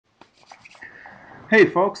Hey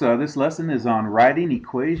folks, this lesson is on writing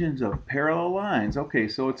equations of parallel lines. Okay,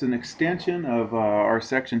 so it's an extension of our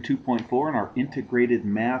section 2.4 in our integrated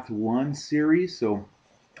math 1 series.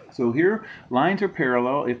 So here, lines are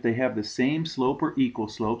parallel if they have the same slope or equal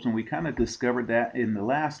slopes, and we kind of discovered that in the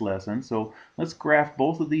last lesson. So let's graph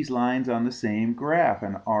both of these lines on the same graph,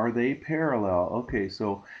 and are they parallel? Okay,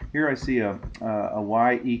 so here I see a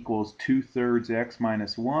y equals 2/3 x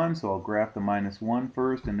minus 1, so I'll graph the minus 1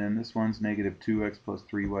 first, and then this one's negative 2x plus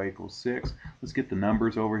 3y equals 6. Let's get the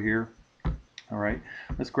numbers over here. All right,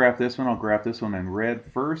 let's graph this one. I'll graph this one in red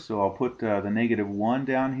first, so I'll put the negative 1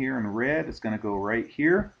 down here in red. It's going to go right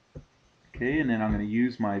here. Okay, and then I'm going to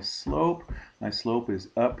use my slope. My slope is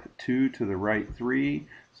up 2 to the right 3.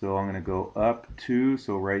 So I'm going to go up 2,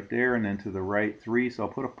 so right there, and then to the right 3. So I'll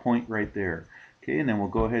put a point right there. Okay, and then we'll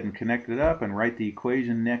go ahead and connect it up and write the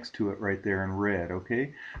equation next to it right there in red.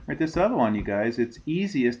 Okay, right, this other one, you guys, it's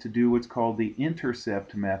easiest to do what's called the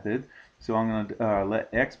intercept method. So I'm going to let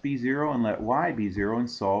x be 0 and let y be 0 and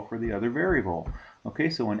solve for the other variable.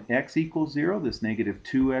 Okay, so when x equals 0, this negative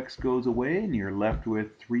 2x goes away, and you're left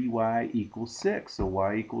with 3y equals 6, so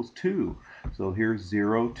y equals 2. So here's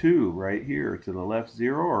 0, 2, right here. To the left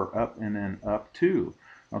 0, or up and then up 2.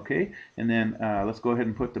 Okay, and then let's go ahead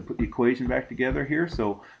and put the equation back together here.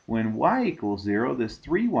 So when y equals 0, this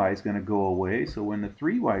 3y is going to go away. So when the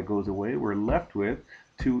 3y goes away, we're left with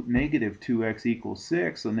negative 2x equals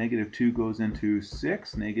 6. So negative 2 goes into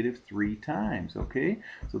 6, negative 3 times. Okay,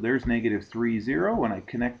 so there's negative 3, 0. When I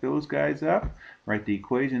connect those guys up, write the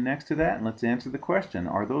equation next to that, and let's answer the question.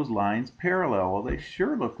 Are those lines parallel? Well, they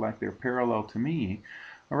sure look like they're parallel to me.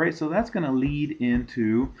 All right, so that's going to lead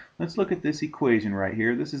into, let's look at this equation right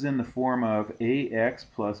here. This is in the form of ax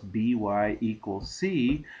plus by equals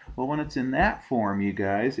c. Well, when it's in that form, you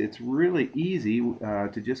guys, it's really easy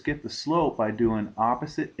to just get the slope by doing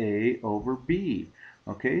opposite a over b.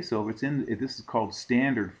 Okay, so if this is called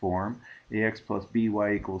standard form, ax plus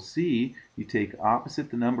by equals c, you take opposite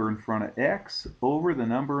the number in front of x over the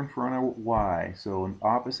number in front of y. So an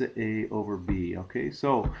opposite a over b. Okay,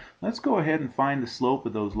 so let's go ahead and find the slope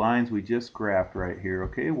of those lines we just graphed right here.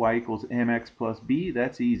 Okay, y equals mx plus b,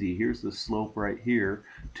 that's easy. Here's the slope right here,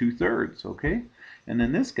 2/3. Okay, and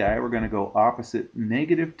then this guy, we're going to go opposite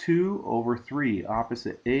negative 2 over 3,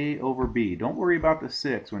 opposite a over b. Don't worry about the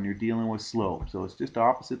 6 when you're dealing with slope. So it's just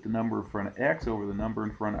opposite the number in front of x over the number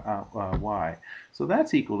in front of y. So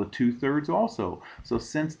that's equal to 2/3 also. So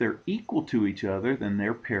since they're equal to each other, then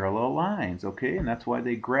they're parallel lines. Okay, and that's why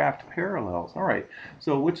they graphed parallels. All right,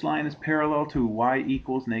 so which line is parallel to y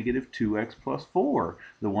equals negative 2x plus 4?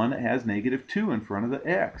 The one that has negative 2 in front of the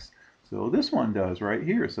x. So this one does right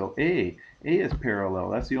here. So A is parallel.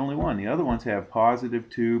 That's the only one. The other ones have positive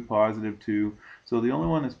 2, positive 2. So the only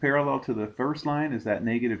one that's parallel to the first line is that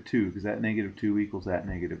negative 2, because that negative 2 equals that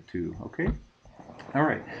negative 2. Okay? All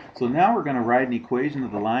right, so now we're going to write an equation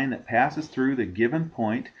of the line that passes through the given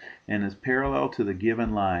point and is parallel to the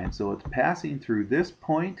given line. So it's passing through this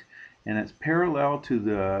point, and it's parallel to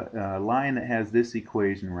the line that has this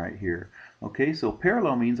equation right here. Okay, so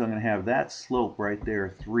parallel means I'm going to have that slope right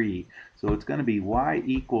there, 3. So it's going to be y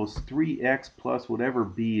equals 3x plus whatever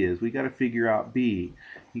b is. We got to figure out b.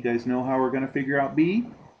 You guys know how we're going to figure out b?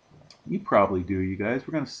 You probably do, you guys.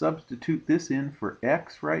 We're going to substitute this in for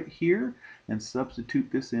x right here and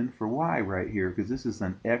substitute this in for y right here, because this is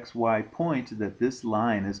an xy point that this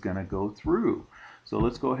line is going to go through. So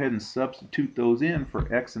let's go ahead and substitute those in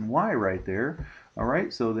for x and y right there. All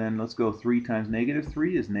right, so then let's go 3 times negative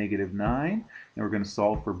 3 is negative 9. And we're going to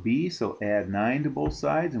solve for b, so add 9 to both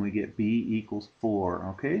sides, and we get b equals 4.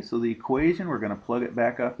 Okay, so the equation, we're going to plug it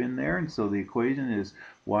back up in there, and so the equation is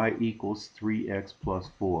y equals 3x plus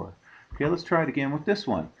 4. Okay, let's try it again with this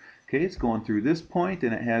one. Okay, it's going through this point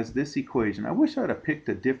and it has this equation. I wish I'd have picked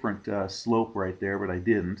a different slope right there, but I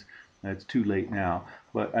didn't. It's too late now.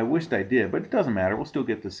 But I wished I did, but it doesn't matter. We'll still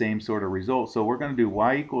get the same sort of result. So we're going to do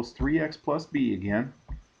y equals 3x plus b again.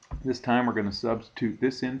 This time we're going to substitute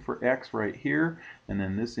this in for x right here, and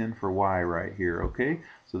then this in for y right here, okay?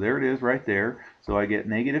 So there it is right there. So I get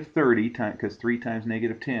negative 30, because 3 times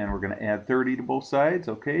negative 10, we're going to add 30 to both sides,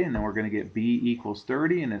 okay? And then we're going to get b equals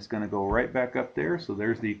 30, and it's going to go right back up there. So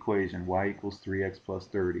there's the equation, y equals 3x plus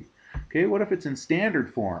 30. Okay, what if it's in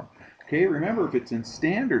standard form? Okay, remember, if it's in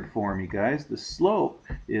standard form, you guys, the slope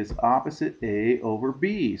is opposite a over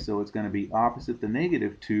b. So it's going to be opposite the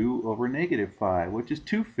negative 2 over negative 5, which is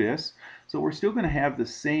 2/5. So we're still going to have the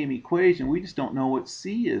same equation. We just don't know what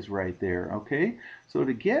c is right there, okay? So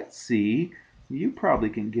to get c, You probably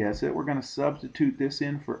can guess it. We're going to substitute this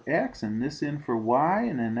in for x and this in for y,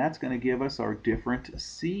 and then that's going to give us our different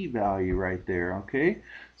c value right there, okay?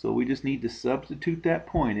 So we just need to substitute that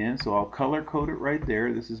point in, so I'll color code it right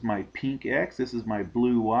there. This is my pink x, this is my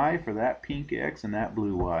blue y for that pink x and that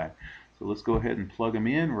blue y. So let's go ahead and plug them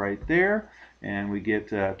in right there, and we get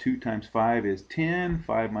 2 times 5 is 10,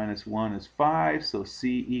 5 minus 1 is 5, so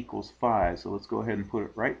c equals 5. So let's go ahead and put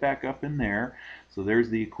it right back up in there. So there's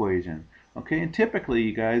the equation. Okay, and typically,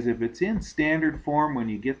 you guys, if it's in standard form when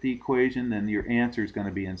you get the equation, then your answer is going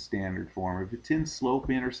to be in standard form. If it's in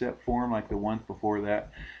slope-intercept form, like the ones before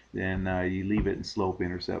that, then you leave it in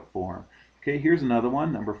slope-intercept form. Okay, here's another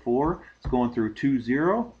one, number 4. It's going through 2,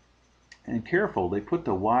 0. And careful, they put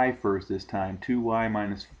the y first this time, 2y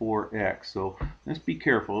minus 4x. So let's be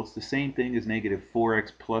careful. It's the same thing as negative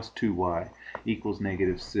 4x plus 2y equals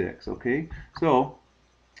negative 6. Okay, so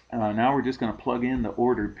now we're just going to plug in the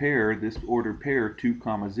ordered pair, this ordered pair 2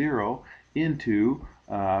 comma 0 into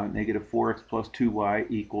negative 4x plus 2y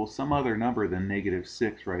equals some other number than negative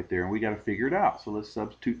 6 right there, and we got to figure it out. So let's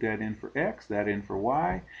substitute that in for x, that in for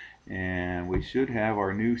y, and we should have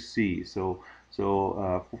our new c. So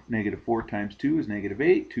negative 4 times 2 is negative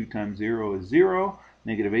 8, 2 times 0 is 0,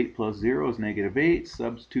 negative 8 plus 0 is negative 8,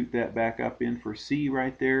 substitute that back up in for c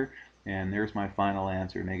right there, and there's my final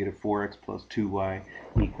answer, negative 4x plus 2y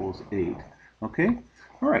equals 8. Okay?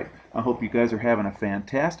 All right. I hope you guys are having a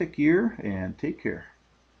fantastic year, and take care.